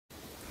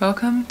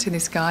Welcome to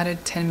this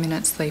guided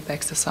 10-minute sleep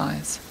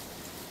exercise.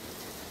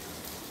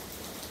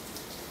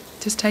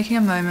 Just taking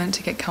a moment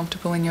to get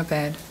comfortable in your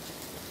bed,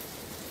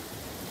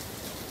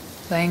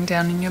 laying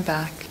down on your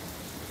back,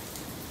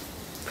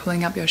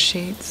 pulling up your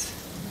sheets,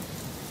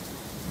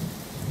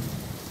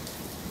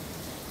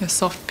 your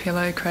soft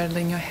pillow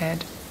cradling your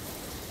head,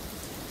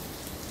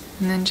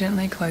 and then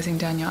gently closing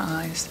down your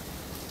eyes.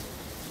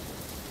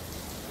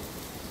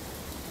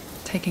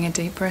 Taking a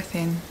deep breath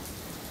in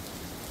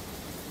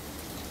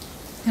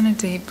and a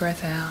deep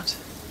breath out,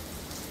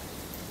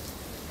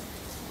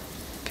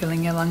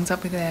 filling your lungs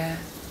up with air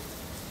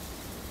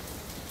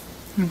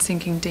and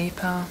sinking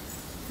deeper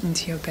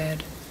into your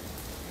bed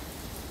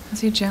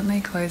as you gently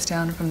close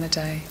down from the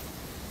day.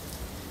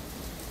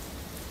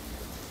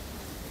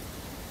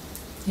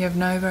 You have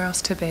nowhere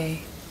else to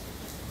be.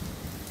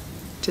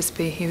 Just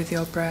be here with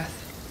your breath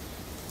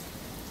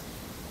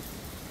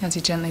as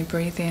you gently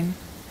breathe in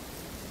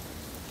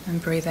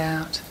and breathe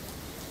out.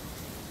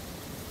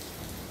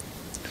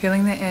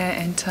 Feeling the air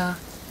enter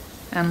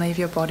and leave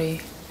your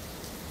body,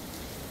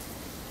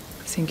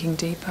 sinking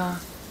deeper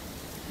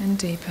and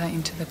deeper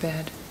into the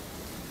bed.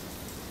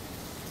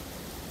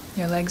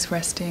 Your legs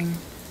resting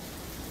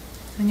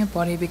and your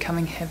body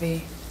becoming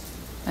heavy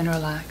and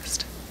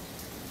relaxed.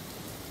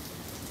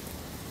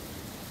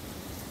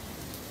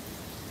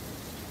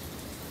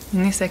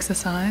 In this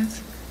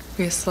exercise,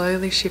 we are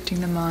slowly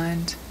shifting the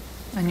mind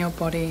and your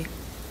body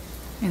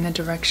in the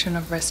direction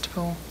of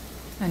restful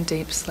and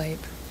deep sleep.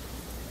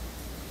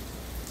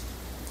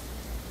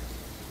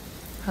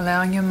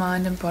 Allowing your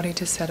mind and body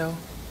to settle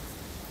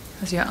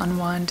as you're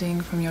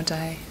unwinding from your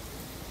day.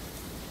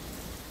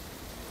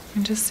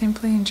 And just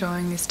simply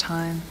enjoying this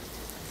time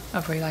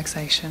of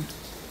relaxation.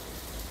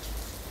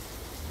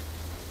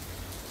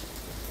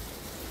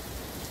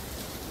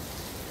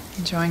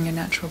 Enjoying your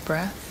natural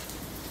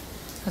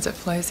breath as it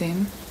flows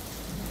in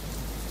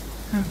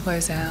and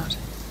flows out.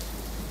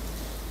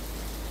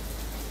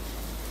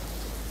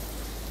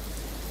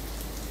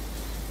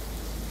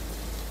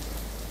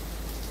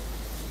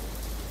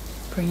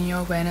 Bringing your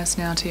awareness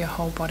now to your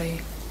whole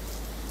body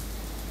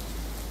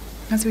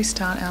as we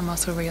start our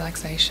muscle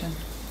relaxation.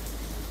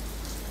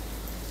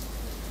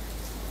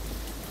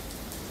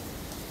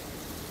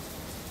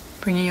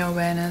 Bringing your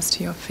awareness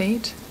to your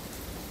feet,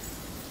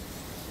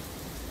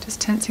 just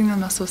tensing the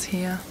muscles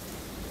here,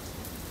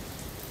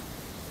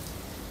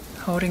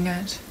 holding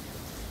it,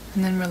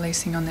 and then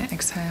releasing on the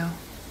exhale.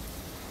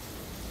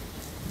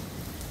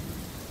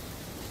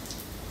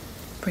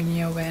 Bringing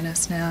your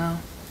awareness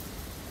now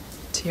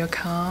to your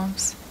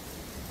calves,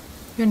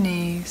 your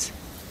knees,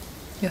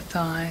 your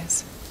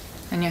thighs,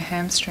 and your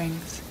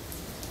hamstrings.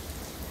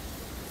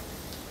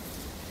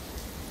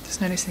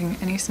 Just noticing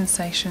any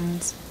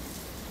sensations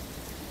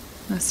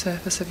on the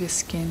surface of your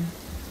skin.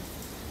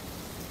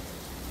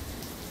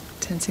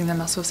 Tensing the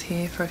muscles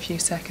here for a few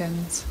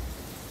seconds,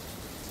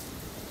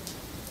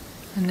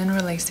 and then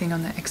releasing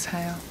on the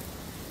exhale.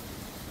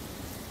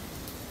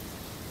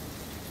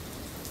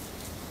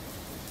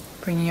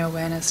 Bringing your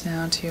awareness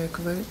now to your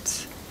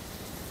glutes,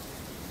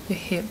 your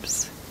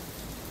hips,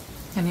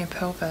 and your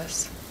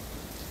pelvis.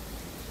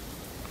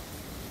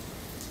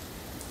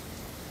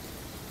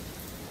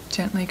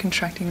 Gently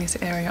contracting this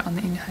area on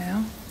the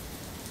inhale,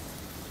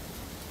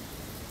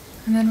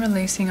 and then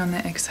releasing on the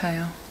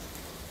exhale,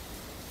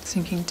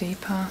 sinking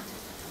deeper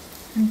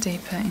and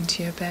deeper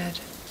into your bed.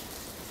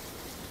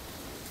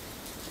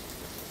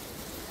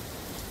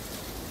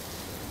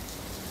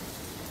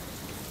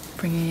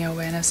 Bringing your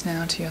awareness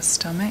now to your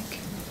stomach.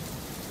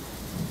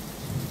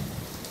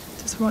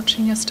 Just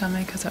watching your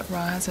stomach as it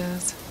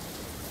rises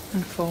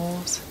and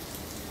falls.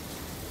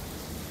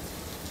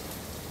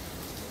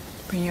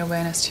 Bring your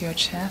awareness to your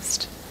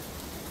chest.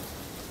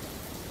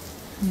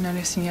 And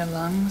noticing your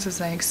lungs as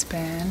they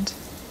expand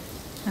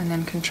and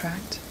then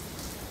contract.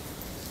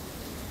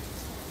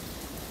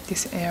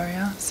 This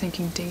area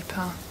sinking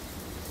deeper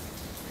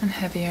and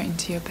heavier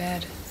into your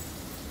bed.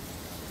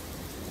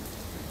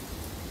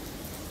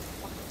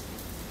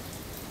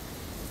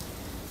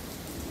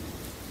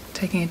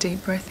 Taking a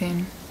deep breath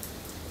in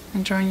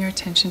and drawing your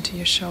attention to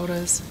your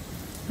shoulders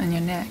and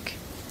your neck.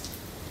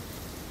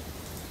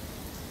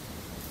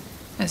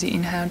 As you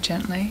inhale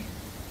gently,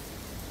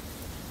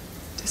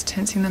 just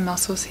tensing the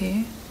muscles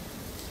here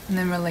and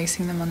then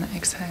releasing them on the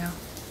exhale.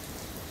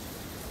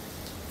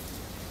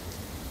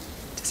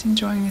 Just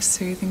enjoying this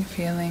soothing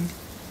feeling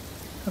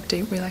of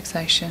deep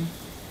relaxation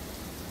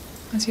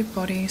as your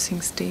body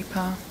sinks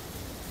deeper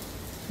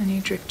and you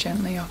drift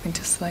gently off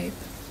into sleep.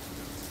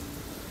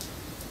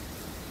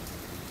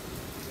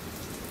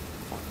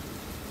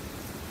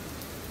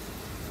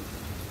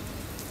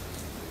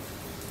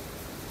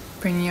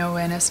 Bringing your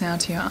awareness now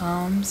to your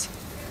arms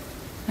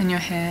and your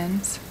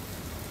hands.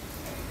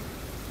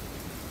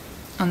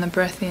 On the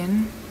breath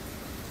in,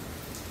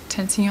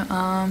 tensing your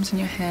arms and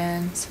your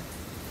hands,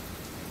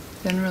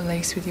 then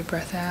release with your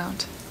breath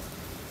out.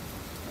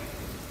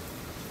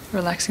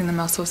 Relaxing the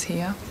muscles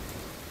here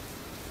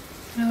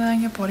and allowing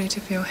your body to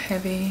feel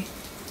heavy,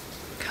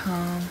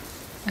 calm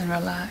and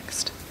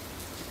relaxed.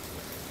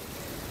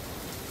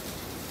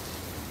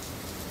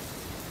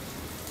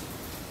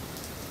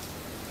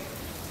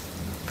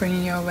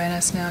 Bringing your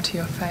awareness now to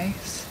your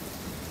face.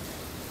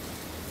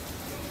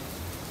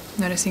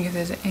 Noticing if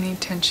there's any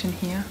tension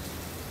here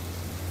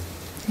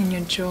in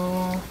your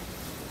jaw,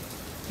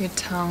 your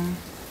tongue,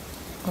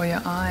 or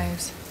your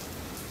eyes.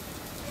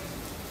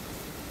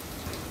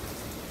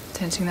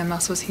 Tensing the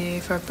muscles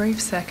here for a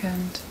brief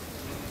second,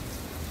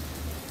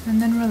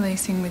 and then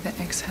releasing with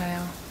the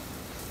exhale.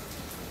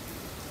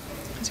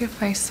 As your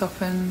face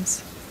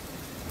softens,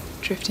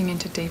 drifting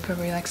into deeper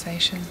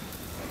relaxation.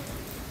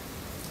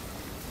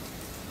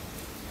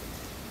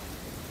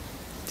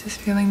 Just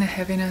feeling the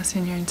heaviness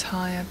in your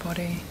entire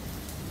body.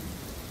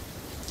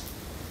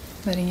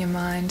 Letting your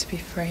mind be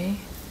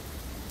free,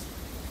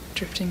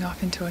 drifting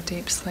off into a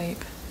deep sleep.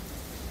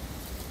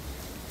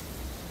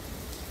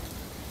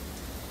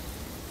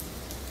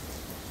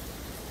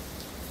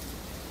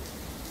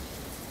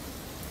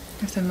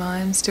 If the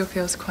mind still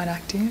feels quite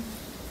active,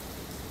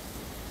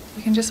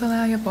 you can just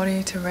allow your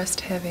body to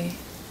rest heavy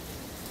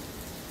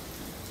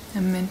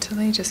and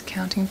mentally just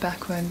counting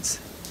backwards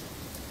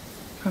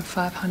from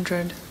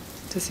 500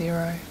 to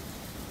 0.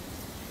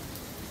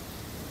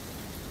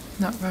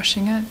 Not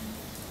rushing it,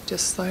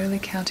 just slowly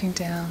counting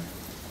down.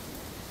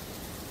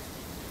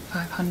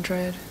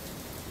 500,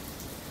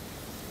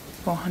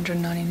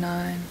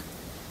 499,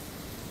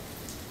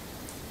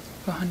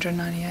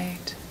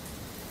 498,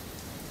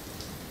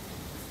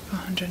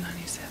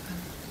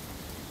 497.